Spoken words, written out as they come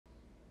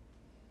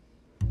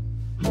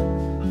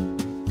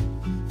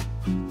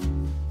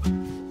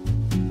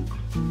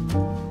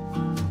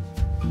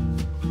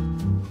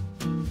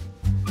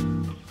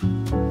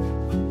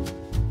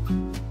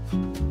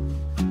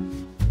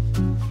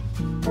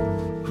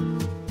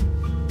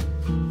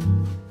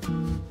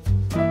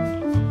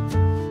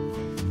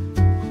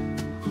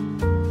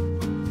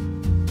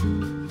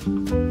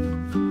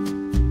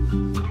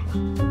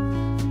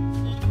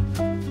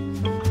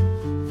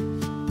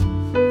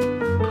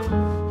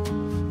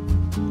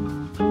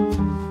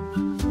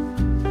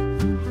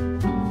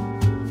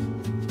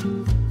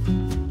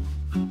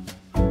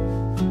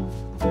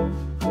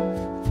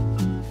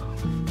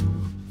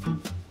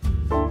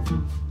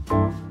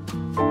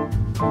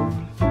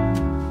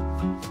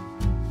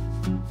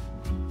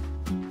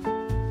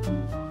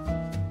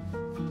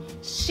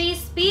She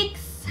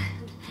speaks.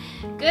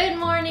 Good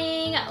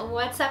morning.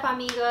 What's up,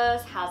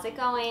 amigos? How's it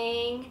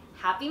going?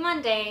 Happy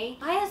Monday.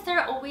 Why is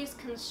there always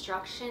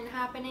construction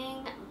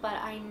happening, but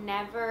I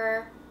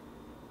never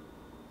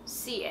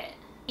see it?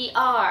 We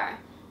are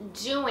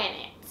doing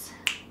it.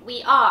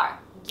 We are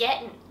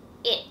getting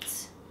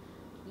it.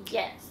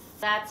 Yes,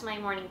 that's my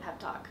morning pep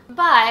talk.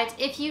 But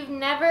if you've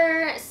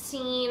never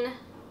seen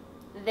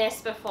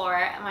this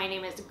before, my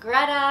name is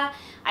Greta.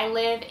 I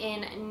live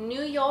in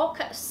New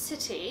York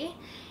City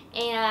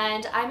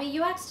and I'm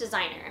a UX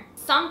designer.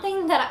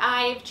 Something that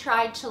I've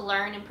tried to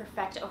learn and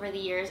perfect over the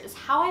years is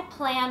how I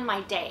plan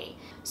my day.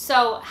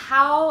 So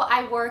how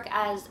I work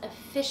as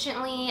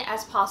efficiently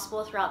as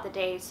possible throughout the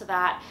day so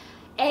that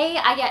A,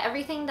 I get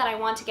everything that I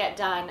want to get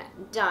done,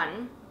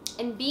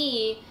 and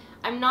B,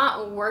 I'm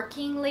not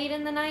working late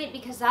in the night,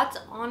 because that's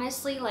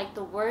honestly like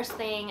the worst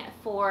thing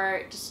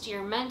for just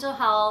your mental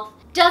health.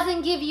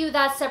 Doesn't give you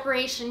that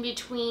separation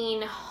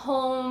between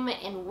home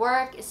and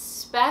work,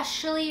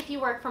 especially if you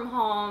work from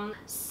home.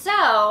 So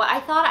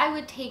I thought I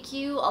would take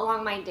you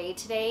along my day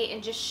today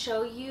and just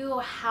show you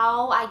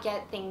how I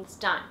get things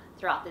done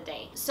throughout the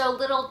day. So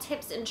little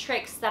tips and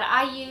tricks that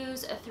I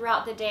use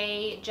throughout the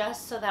day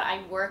just so that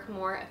I work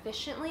more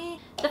efficiently.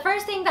 The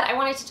first thing that I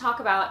wanted to talk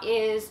about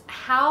is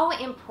how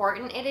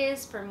important it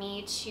is for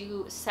me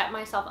to set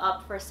myself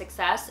up for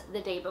success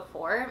the day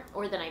before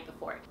or the night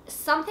before.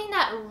 Something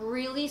that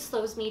really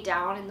slows me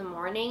down in the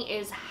morning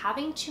is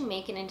having to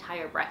make an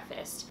entire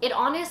breakfast. It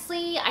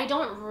honestly, I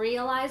don't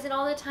realize it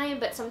all the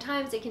time, but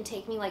sometimes it can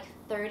take me like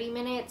 30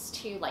 minutes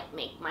to like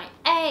make my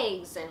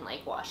eggs and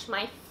like wash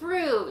my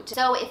fruit.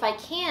 So if I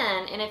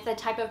can, and if the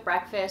type of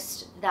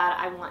breakfast that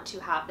I want to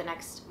have the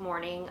next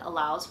morning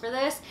allows for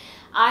this,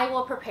 I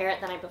will prepare it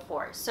the night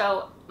before.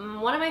 So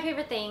one of my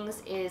favorite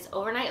things is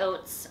overnight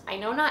oats. I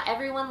know not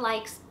everyone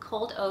likes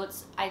cold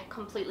oats. I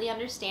completely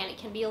understand. It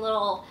can be a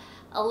little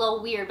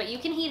weird, but you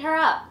can heat her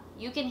up.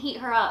 You can heat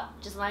her up,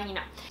 just letting you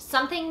know.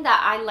 Something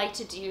that I like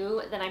to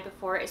do the night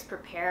before is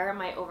prepare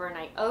my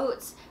overnight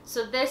oats.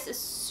 So this is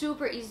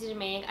super easy to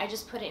make. I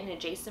just put it in a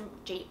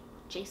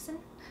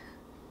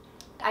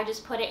I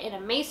just put it in a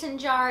mason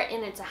jar,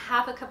 and it's a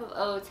half a cup of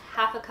oats,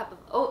 half a cup of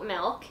oat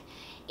milk,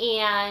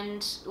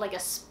 and like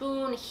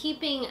a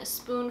heaping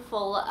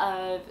spoonful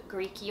of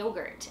Greek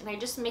yogurt. And I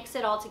just mix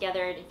it all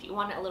together. And if you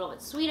want it a little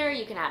bit sweeter,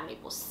 you can add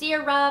maple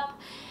syrup.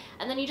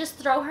 And then you just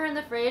throw her in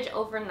the fridge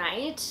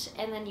overnight,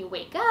 and then you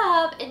wake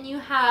up and you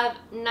have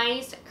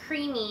nice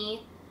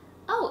creamy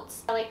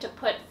oats. I like to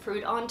put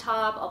fruit on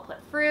top. I'll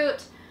put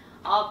fruit.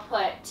 I'll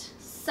put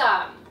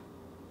some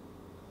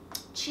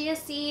chia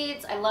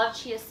seeds. I love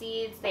chia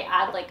seeds. They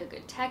add like a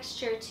good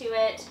texture to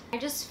it. I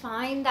just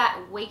find that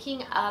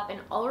waking up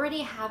and already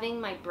having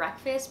my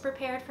breakfast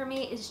prepared for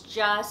me is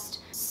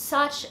just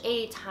such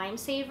a time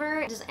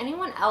saver. Does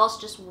anyone else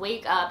just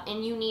wake up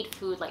and you need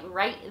food like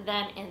right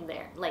then and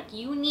there? Like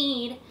you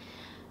need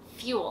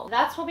fuel.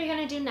 That's what we're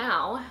gonna do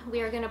now.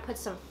 We are gonna put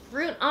some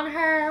fruit on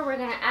her. We're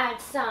gonna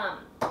add some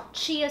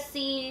chia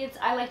seeds.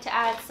 I like to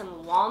add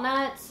some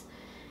walnuts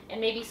and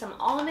maybe some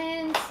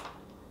almonds.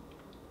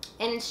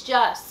 And it's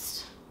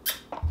just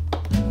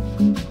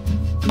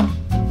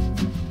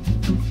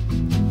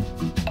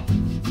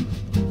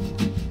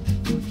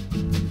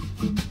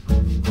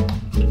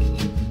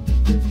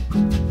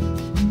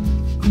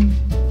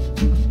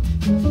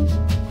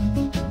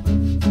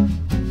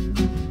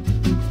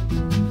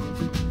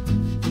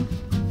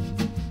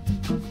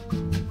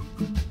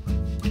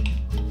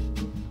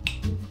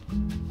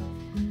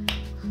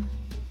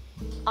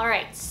all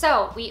right,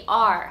 so we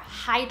are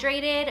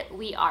hydrated,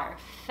 we are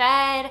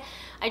fed.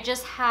 I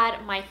just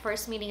had my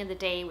first meeting of the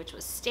day, which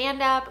was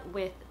stand up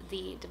with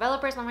the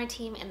developers on my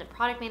team and the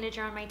product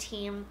manager on my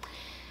team.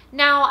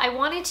 Now, I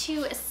wanted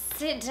to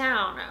sit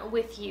down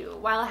with you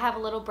while I have a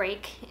little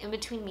break in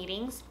between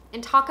meetings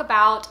and talk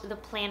about the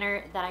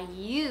planner that I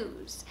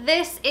use.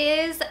 This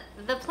is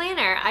the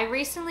planner. I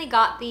recently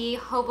got the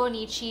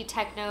Hobonichi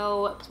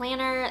Techno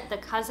planner, the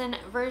cousin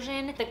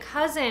version. The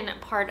cousin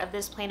part of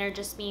this planner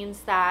just means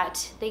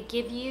that they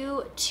give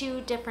you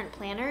 2 different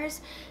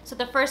planners. So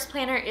the first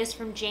planner is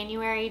from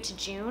January to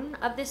June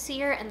of this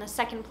year, and the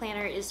second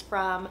planner is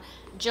from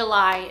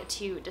July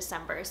to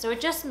December. So it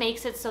just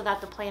makes it so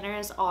that the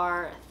planners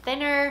are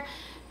thinner,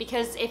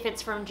 because if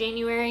it's from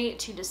January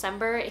to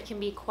December, it can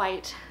be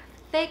quite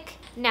thick.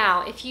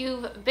 Now, if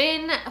you've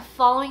been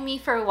following me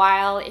for a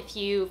while, if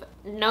you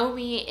know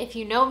me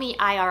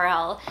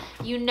IRL,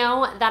 you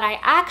know that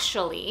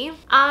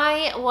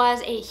I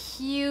was a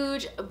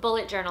huge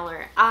bullet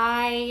journaler.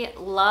 I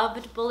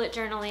loved bullet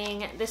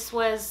journaling. This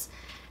was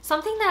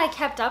something that I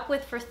kept up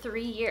with for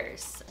 3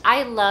 years.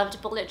 I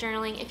loved bullet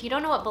journaling. If you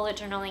don't know what bullet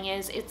journaling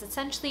is, it's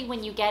essentially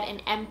when you get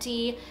an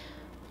empty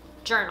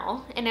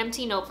journal, an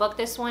empty notebook.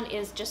 This one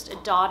is just a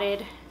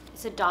dotted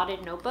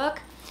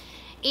notebook.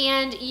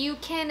 And you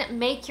can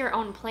make your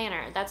own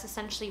planner. That's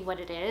essentially what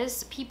it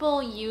is.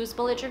 People use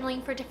bullet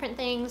journaling for different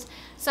things.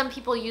 Some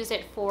people use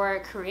it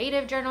for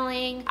creative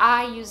journaling.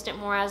 I used it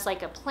more as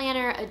like a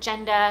planner,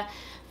 agenda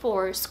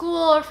for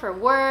school, for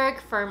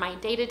work, for my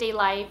day-to-day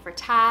life, for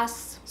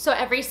tasks. So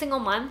every single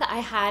month I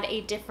had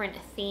a different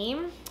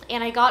theme,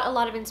 and I got a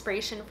lot of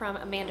inspiration from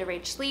Amanda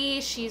Rach Lee.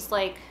 She's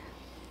like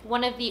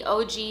one of the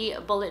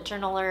OG bullet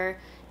journaler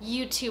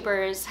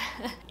YouTubers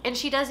and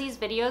she does these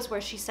videos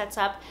where she sets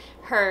up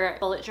her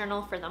bullet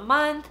journal for the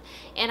month,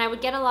 and I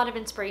would get a lot of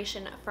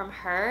inspiration from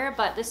her.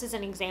 But this is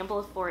an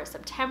example for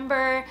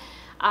September.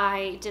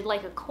 I did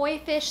like a koi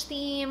fish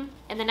theme,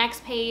 and the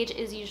next page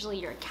is usually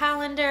your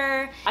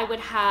calendar. I would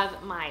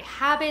have my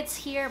habits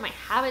here, my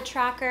habit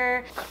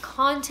tracker, a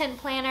content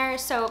planner.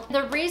 So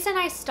the reason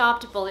I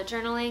stopped bullet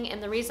journaling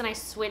and the reason I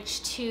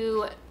switched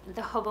to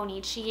the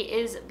Hobonichi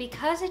is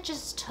because it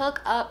just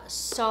took up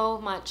so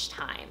much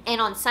time.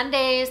 And on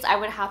Sundays, I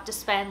would have to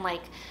spend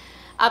like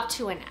up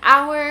to an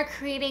hour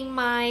creating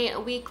my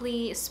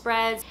weekly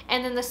spreads.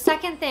 And then the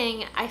second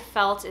thing I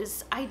felt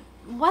is I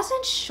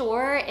wasn't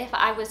sure if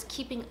I was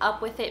keeping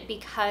up with it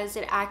because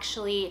it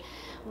actually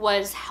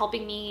was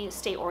helping me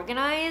stay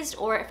organized,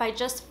 or if I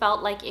just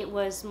felt like it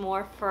was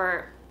more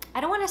for, I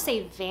don't want to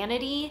say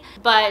vanity,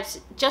 but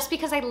just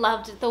because I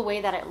loved the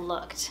way that it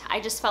looked. I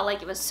just felt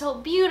like it was so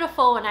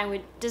beautiful, and I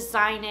would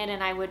design it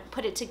and I would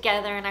put it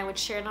together and I would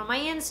share it on my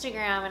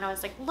Instagram, and I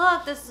was like,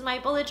 look, this is my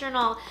bullet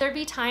journal. There'd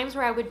be times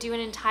where I would do an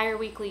entire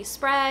weekly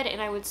spread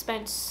and I would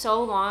spend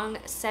so long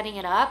setting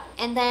it up,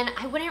 and then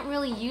I wouldn't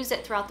really use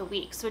it throughout the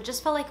week. So it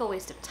just felt like a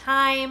waste of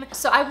time.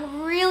 So I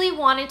really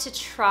wanted to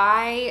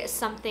try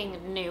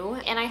something new,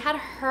 and I had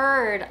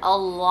heard a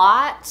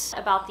lot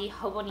about the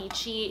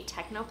Hobonichi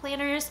techno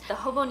planners. The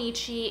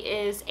Hobonichi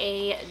is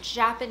a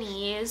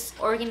Japanese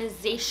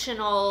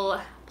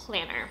organizational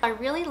planner. I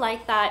really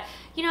like that,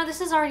 you know,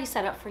 this is already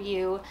set up for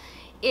you.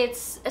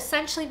 It's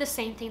essentially the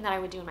same thing that I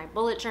would do in my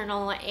bullet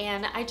journal,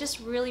 and I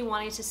just really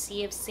wanted to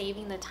see if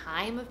saving the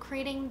time of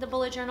creating the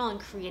bullet journal and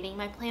creating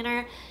my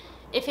planner,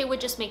 if it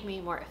would just make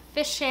me more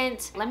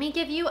efficient. Let me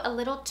give you a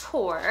little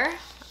tour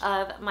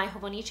of my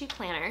Hobonichi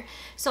planner.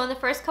 So in the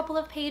first couple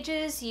of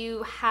pages,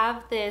 you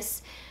have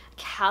this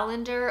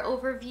calendar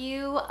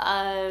overview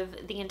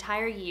of the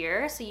entire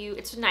year. So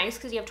it's nice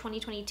because you have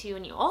 2022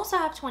 and you also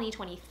have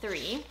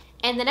 2023.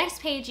 And the next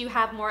page, you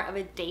have more of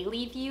a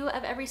daily view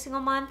of every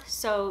single month.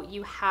 So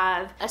you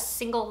have a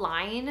single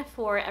line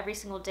for every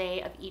single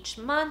day of each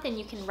month, and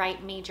you can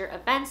write major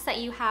events that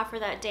you have for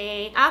that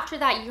day. After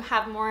that, you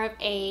have more of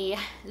a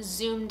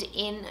zoomed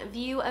in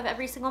view of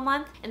every single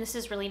month. And this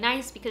is really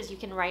nice because you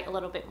can write a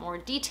little bit more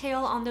detail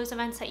on those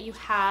events that you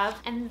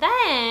have. And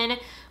then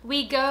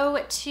we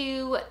go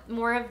to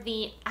more of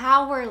the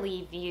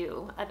hourly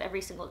view of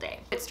every single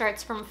day. It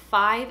starts from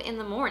 5 in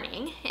the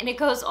morning and it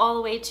goes all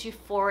the way to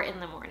 4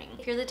 in the morning.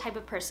 If you're the type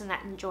of person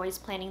that enjoys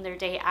planning their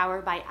day hour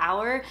by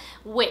hour,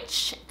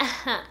 which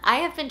I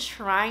have been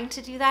trying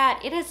to do that,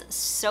 it is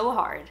so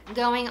hard.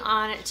 Going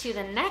on to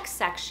the next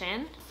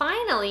section,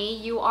 finally,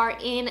 you are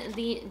in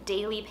the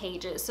daily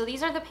pages. So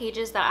these are the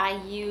pages that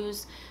I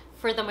use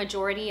for the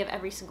majority of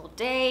every single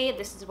day.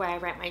 This is where I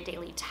write my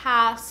daily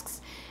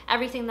tasks,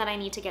 everything that I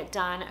need to get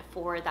done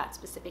for that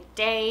specific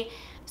day.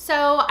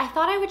 So I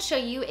thought I would show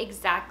you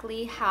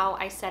exactly how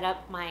I set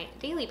up my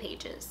daily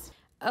pages.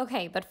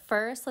 Okay, but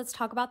first let's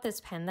talk about this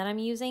pen that I'm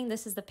using.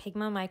 This is the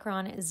Pigma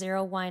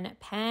Micron 01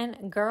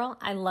 pen. Girl,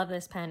 I love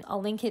this pen.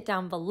 I'll link it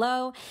down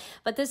below.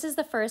 But this is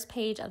the first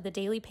page of the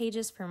daily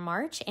pages for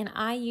March, and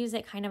I use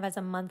it kind of as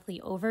a monthly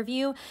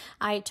overview.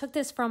 I took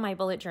this from my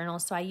bullet journal,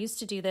 so I used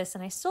to do this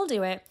and I still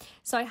do it.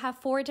 So I have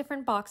 4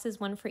 different boxes,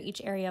 one for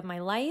each area of my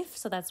life.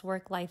 So that's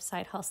work, life,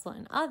 side hustle,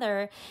 and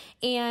other.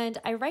 And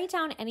I write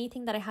down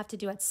anything that I have to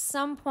do at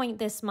some point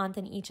this month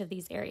in each of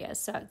these areas.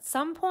 So at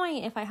some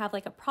point, if I have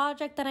like a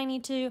project that I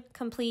need to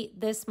complete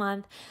this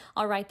month,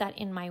 I'll write that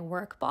in my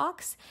work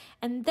box.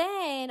 And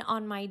then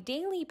on my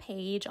daily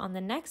page, on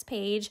the next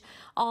page,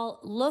 I'll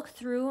look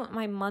through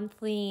my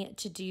monthly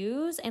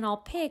to-dos and I'll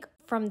pick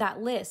from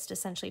that list,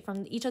 essentially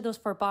from each of those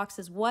 4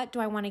 boxes, what do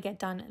I want to get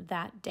done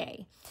that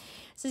day?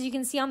 So as you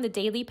can see on the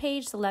daily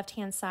page, the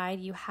left-hand side,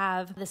 you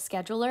have the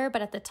scheduler,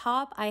 but at the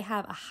top, I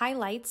have a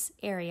highlights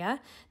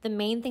area, the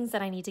main things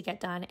that I need to get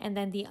done, and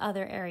then the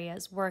other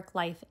areas, work,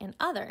 life, and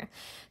other.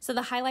 So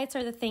the highlights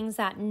are the things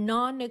that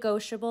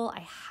non-negotiable,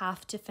 I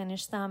have to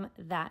finish them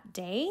that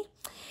day.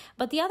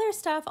 But the other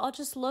stuff, I'll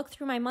just look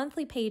through my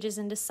monthly pages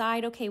and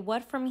decide, okay,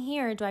 what from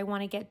here do I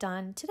want to get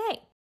done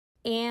today?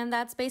 And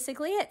that's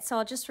basically it. So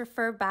I'll just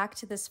refer back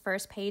to this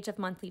first page of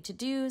monthly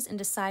to-dos and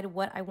decide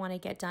what I want to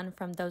get done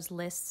from those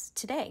lists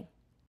today.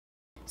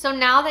 So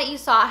now that you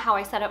saw how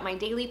I set up my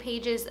daily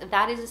pages,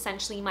 that is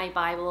essentially my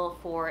Bible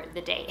for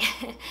the day.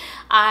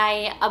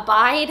 I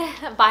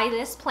abide by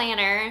this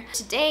planner.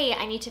 Today,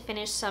 I need to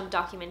finish some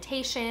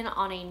documentation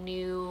on a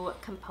new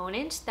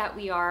component that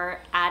we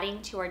are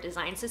adding to our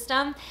design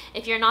system.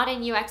 If you're not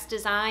in UX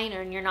design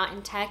or you're not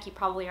in tech, you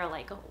probably are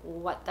like,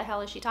 what the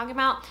hell is she talking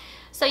about?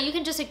 So you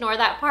can just ignore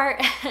that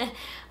part.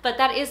 but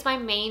that is my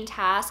main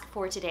task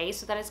for today.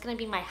 So that is going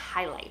to be my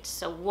highlight.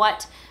 So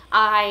what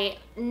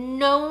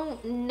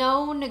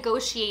no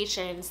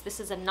negotiations. This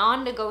is a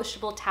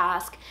non-negotiable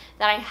task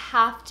that I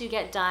have to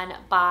get done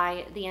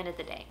by the end of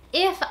the day.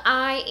 If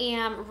I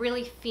am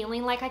really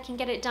feeling like I can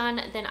get it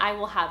done, then I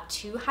will have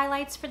 2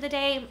 highlights for the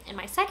day. And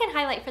my second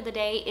highlight for the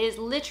day is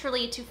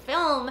literally to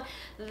film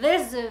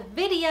this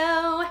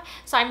video.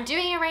 So I'm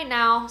doing it right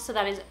now, so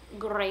that is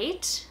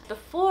great.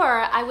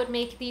 Before, I would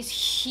make these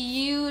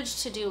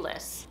huge to-do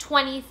lists,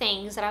 20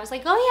 things that I was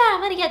like, oh yeah,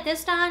 I'm gonna get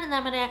this done, and then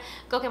I'm gonna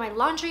go get my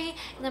laundry,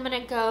 and then I'm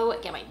gonna go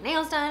get my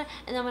nails done,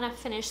 and then I'm gonna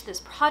finish this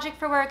project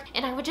for work.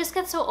 And I would just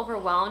get so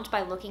overwhelmed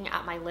by looking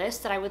at my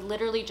list that I would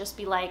literally just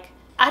be like,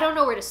 I don't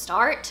know where to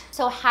start.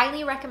 So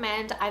highly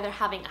recommend either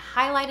having a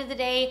highlight of the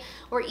day,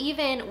 or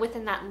even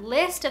within that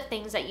list of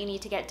things that you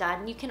need to get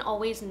done, you can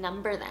always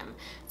number them.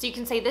 So you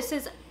can say, this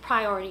is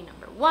priority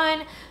number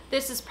 1,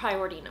 this is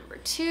priority number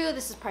 2,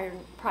 this is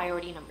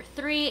priority number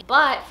 3.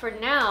 But for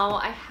now,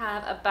 I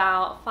have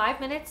about 5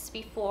 minutes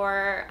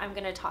before I'm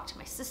gonna talk to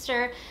my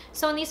sister.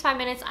 So in these 5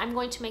 minutes, I'm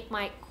going to make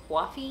my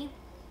coffee.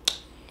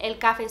 El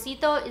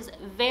cafecito is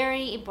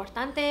very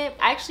importante.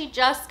 I actually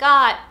just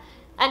got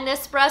an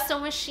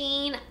espresso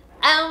machine.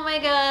 Oh my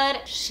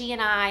god, she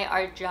and I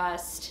are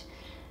just,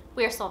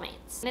 we're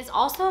soulmates. And it's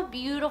also a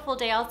beautiful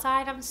day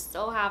outside. I'm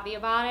so happy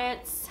about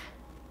it.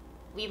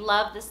 We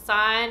love the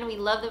sun, we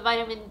love the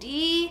vitamin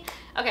D.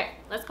 Okay,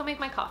 let's go make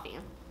my coffee.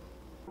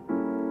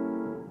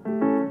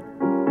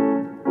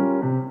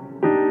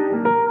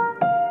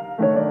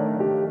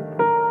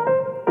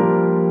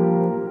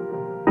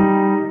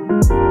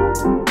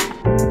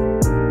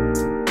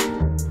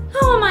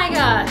 Oh my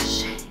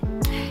gosh,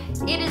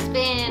 it has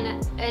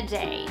been a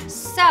day.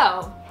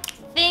 So,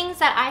 things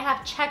that I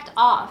have checked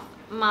off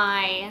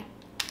my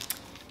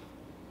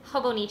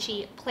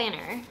Hobonichi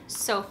planner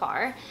so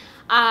far.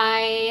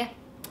 I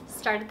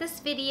started this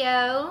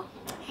video.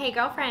 Hey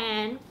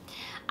girlfriend.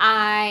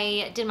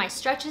 I did my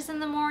stretches in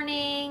the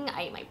morning.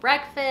 I ate my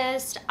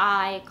breakfast.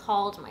 I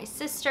called my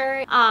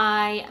sister.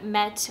 I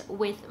met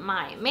with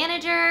my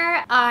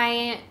manager.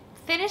 I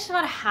finished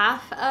about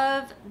half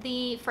of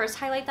the first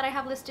highlight that I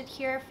have listed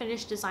here,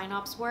 finished design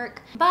ops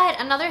work. But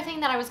another thing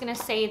that I was gonna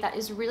say that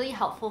is really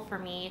helpful for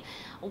me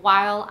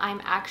while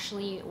I'm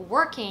actually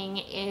working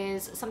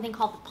is something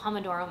called the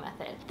Pomodoro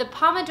method. The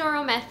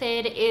Pomodoro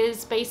method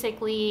is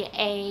basically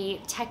a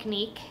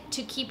technique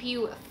to keep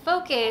you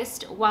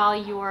focused while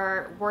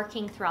you're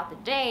working throughout the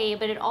day,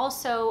 but it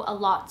also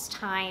allots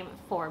time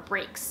for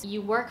breaks.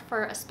 You work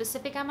for a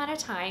specific amount of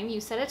time, you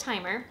set a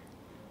timer.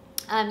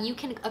 You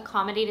can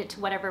accommodate it to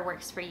whatever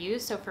works for you.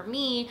 So for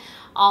me,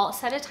 I'll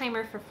set a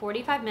timer for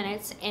 45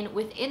 minutes, and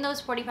within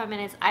those 45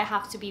 minutes, I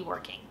have to be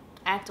working.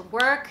 I have to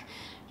work,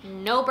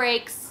 no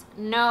breaks,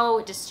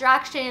 no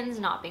distractions,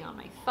 not being on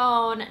my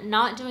phone,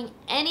 not doing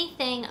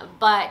anything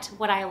but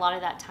what I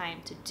allotted that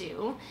time to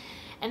do.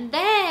 And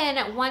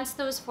then once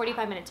those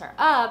 45 minutes are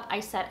up, I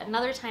set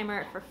another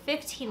timer for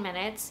 15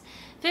 minutes.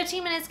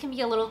 15 minutes can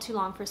be a little too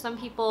long for some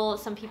people.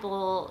 Some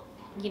people,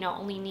 you know,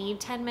 only need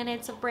 10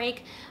 minutes of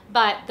break,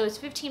 but those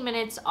 15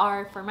 minutes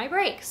are for my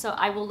break. So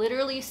I will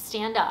literally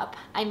stand up.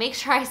 I make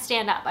sure I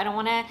stand up. I don't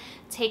want to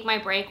take my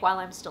break while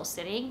I'm still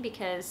sitting,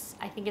 because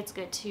I think it's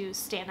good to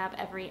stand up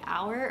every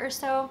hour or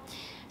so.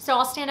 So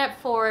I'll stand up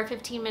for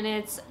 15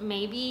 minutes.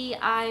 Maybe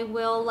I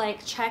will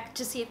like check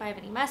to see if I have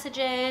any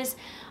messages.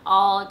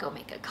 I'll go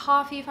make a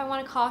coffee if I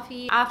want a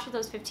coffee. After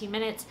those 15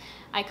 minutes,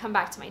 I come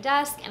back to my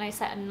desk and I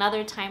set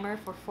another timer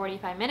for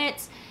 45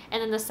 minutes,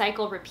 and then the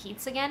cycle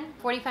repeats again.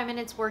 45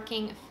 minutes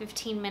working,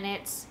 15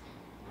 minutes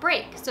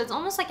break. So it's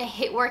almost like a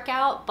HIIT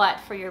workout, but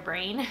for your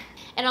brain.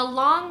 And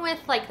along with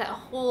like that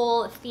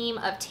whole theme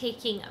of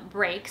taking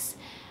breaks,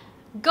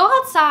 go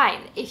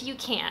outside if you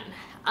can.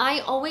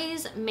 I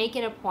always make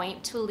it a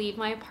point to leave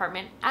my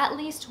apartment at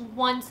least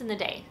once in the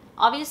day.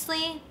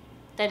 Obviously,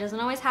 that doesn't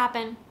always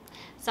happen.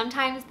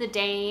 Sometimes the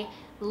day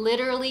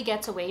literally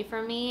gets away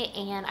from me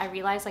and I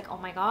realize like, oh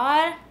my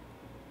God,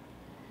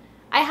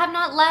 I have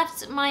not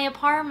left my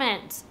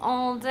apartment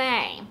all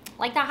day.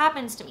 Like that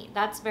happens to me.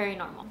 That's very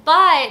normal.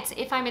 But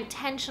if I'm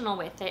intentional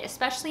with it,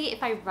 especially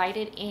if I write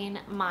it in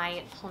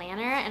my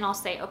planner and I'll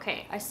say,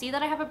 okay, I see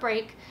that I have a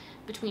break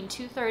between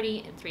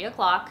 2:30 and 3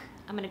 o'clock.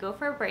 I'm gonna go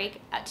for a break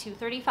at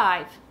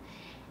 2:35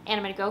 and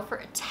I'm gonna go for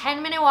a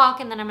 10-minute walk,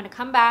 and then I'm gonna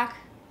come back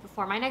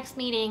before my next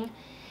meeting.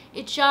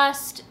 It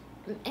just,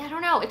 I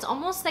don't know, it's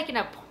almost like an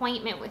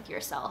appointment with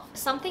yourself.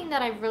 Something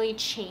that I've really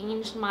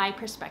changed my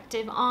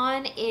perspective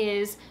on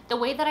is the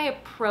way that I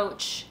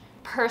approach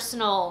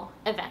personal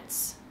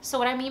events. So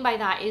what I mean by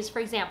that is, for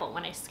example,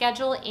 when I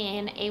schedule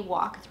in a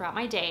walk throughout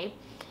my day,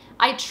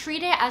 I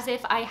treat it as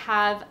if I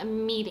have a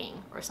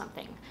meeting or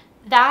something.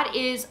 That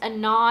is a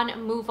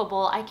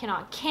non-movable. I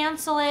cannot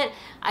cancel it.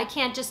 I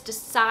can't just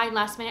decide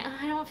last minute,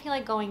 I don't feel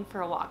like going for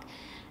a walk.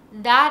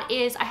 That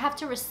is, I have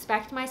to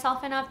respect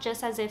myself enough,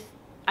 just as if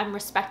I'm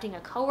respecting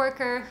a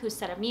coworker who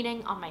set a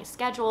meeting on my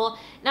schedule.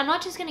 And I'm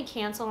not just gonna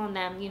cancel on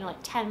them, you know,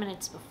 like 10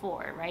 minutes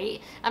before,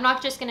 right? I'm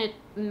not just gonna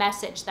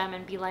message them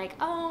and be like,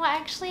 oh,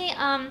 actually,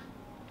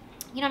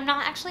 you know, I'm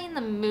not actually in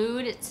the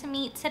mood to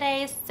meet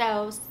today,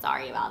 so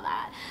sorry about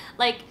that.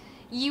 Like,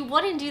 you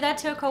wouldn't do that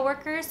to a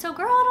coworker, so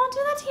girl, don't do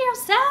that to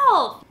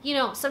yourself. You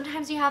know,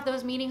 sometimes you have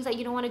those meetings that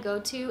you don't want to go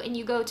to, and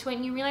you go to it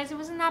and you realize it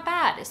wasn't that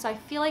bad. So I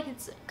feel like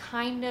it's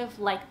kind of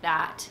like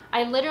that.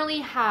 I literally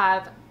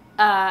have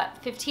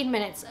 15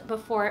 minutes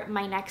before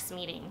my next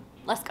meeting.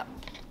 Let's go.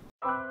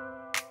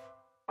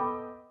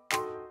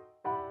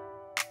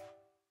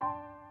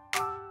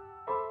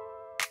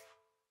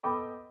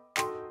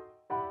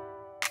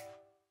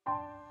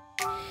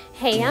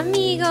 Hey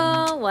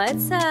amigo,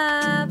 what's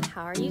up?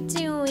 How are you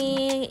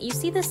doing? You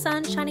see the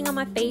sun shining on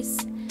my face?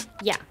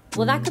 Yeah,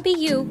 well that could be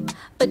you,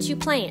 but you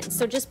playing.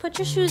 So just put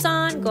your shoes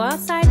on, go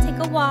outside,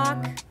 take a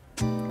walk.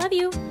 Love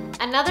you.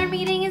 Another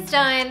meeting is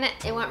done.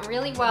 It went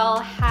really well.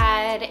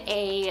 Had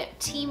a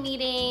team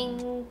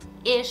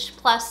meeting-ish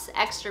plus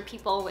extra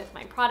people with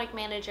my product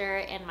manager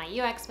and my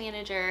UX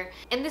manager.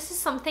 And this is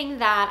something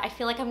that I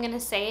feel like I'm gonna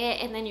say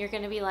it and then you're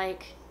gonna be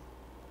like,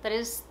 that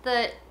is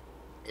the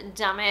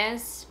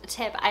dumbest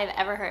tip I've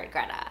ever heard,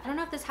 Greta. I don't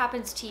know if this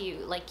happens to you.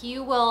 Like,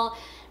 you will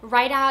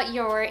write out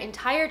your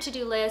entire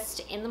to-do list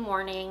in the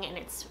morning and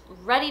it's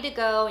ready to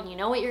go and you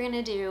know what you're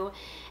gonna do,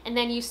 and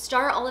then you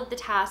start all of the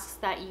tasks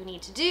that you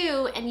need to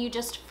do and you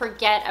just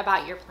forget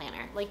about your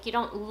planner. Like, you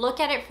don't look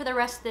at it for the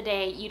rest of the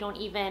day, you don't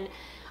even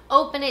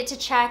open it to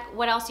check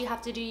what else you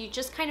have to do. You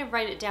just kind of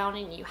write it down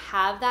and you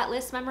have that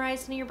list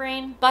memorized in your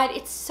brain. But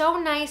it's so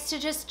nice to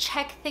just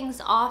check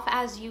things off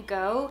as you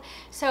go.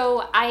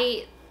 So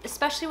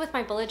especially with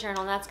my bullet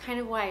journal, that's kind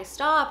of why I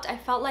stopped. I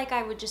felt like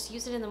I would just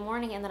use it in the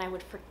morning and then I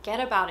would forget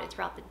about it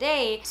throughout the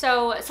day.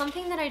 So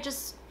something that I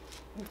just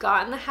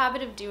got in the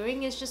habit of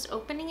doing is just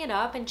opening it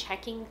up and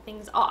checking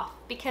things off,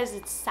 because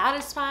it's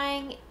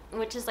satisfying,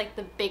 which is like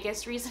the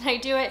biggest reason I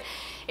do it.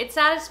 It's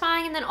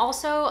satisfying, and then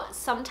also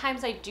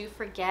sometimes I do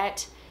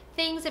forget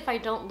things if I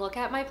don't look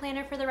at my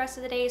planner for the rest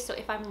of the day. So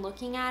if I'm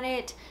looking at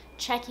it,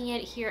 checking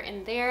it here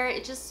and there,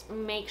 it just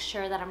makes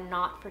sure that I'm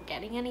not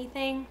forgetting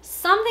anything.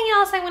 Something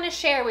else I want to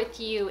share with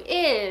you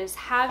is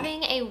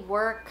having a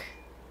work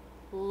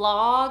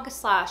log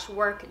 /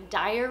 work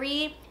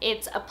diary.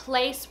 It's a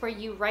place where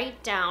you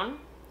write down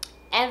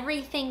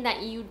everything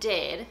that you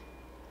did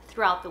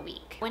throughout the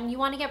week. When you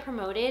want to get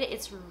promoted,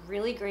 it's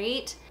really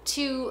great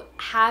to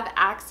have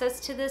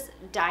access to this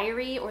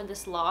diary or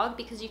this log,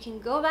 because you can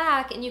go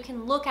back and you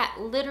can look at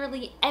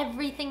literally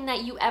everything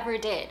that you ever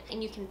did,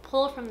 and you can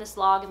pull from this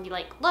log and be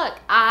like, look,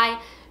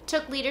 I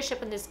took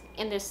leadership in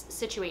this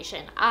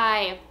situation,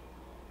 I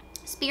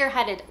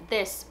spearheaded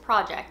this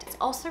project. It's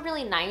also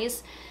really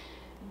nice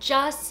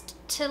just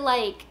to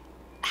like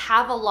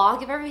have a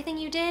log of everything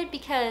you did,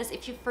 because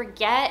if you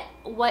forget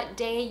what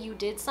day you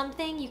did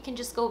something, you can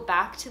just go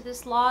back to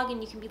this log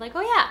and you can be like, oh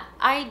yeah,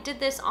 I did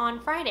this on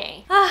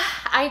Friday.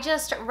 I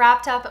just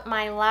wrapped up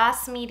my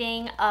last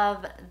meeting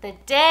of the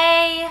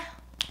day.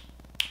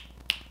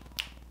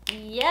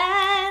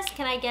 Yes,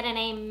 can I get an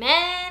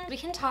amen? We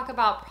can talk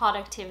about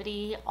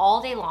productivity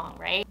all day long,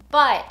 right?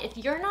 But if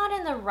you're not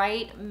in the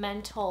right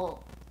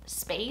mental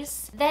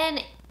space, then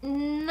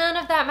none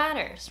of that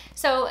matters.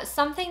 So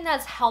something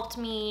that's helped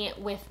me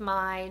with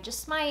my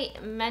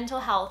mental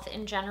health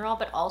in general,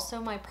 but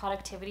also my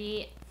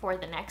productivity for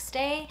the next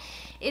day,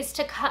 is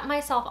to cut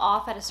myself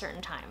off at a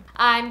certain time.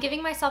 I'm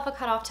giving myself a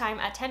cutoff time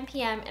at 10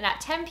 p.m. and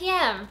at 10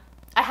 p.m.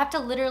 I have to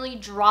literally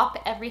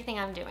drop everything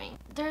I'm doing.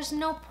 There's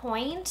no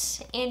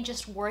point in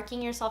just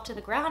working yourself to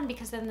the ground,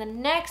 because then the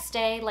next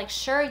day, like,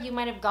 sure, you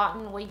might have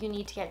gotten what you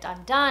need to get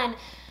done,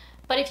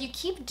 but if you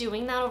keep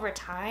doing that over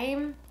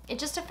time, it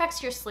just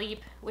affects your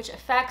sleep, which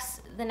affects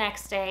the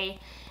next day,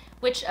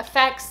 which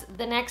affects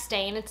the next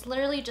day, and it's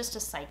literally just a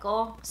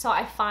cycle. So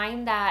I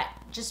find that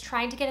just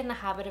trying to get in the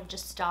habit of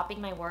just stopping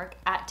my work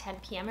at 10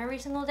 p.m. every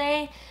single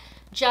day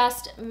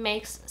just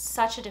makes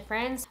such a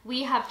difference.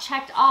 We have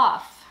checked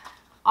off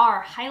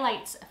our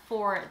highlights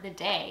for the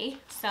day,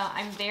 so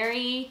I'm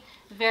very,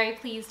 very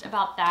pleased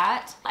about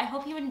that. I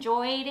hope you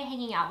enjoyed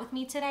hanging out with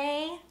me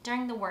today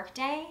during the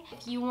workday.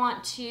 If you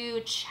want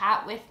to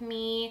chat with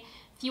me,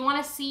 if you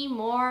want to see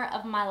more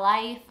of my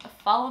life,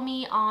 follow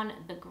me on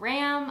the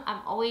gram.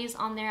 I'm always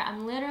on there.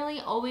 I'm literally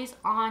always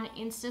on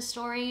Insta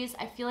stories.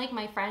 I feel like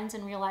my friends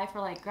in real life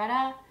are like,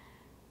 Greta,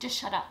 just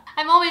shut up.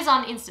 I'm always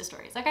on Insta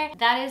stories, okay?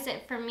 That is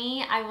it for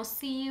me. I will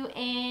see you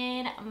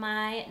in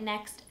my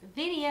next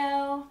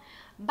video.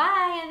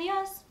 Bye,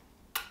 adios.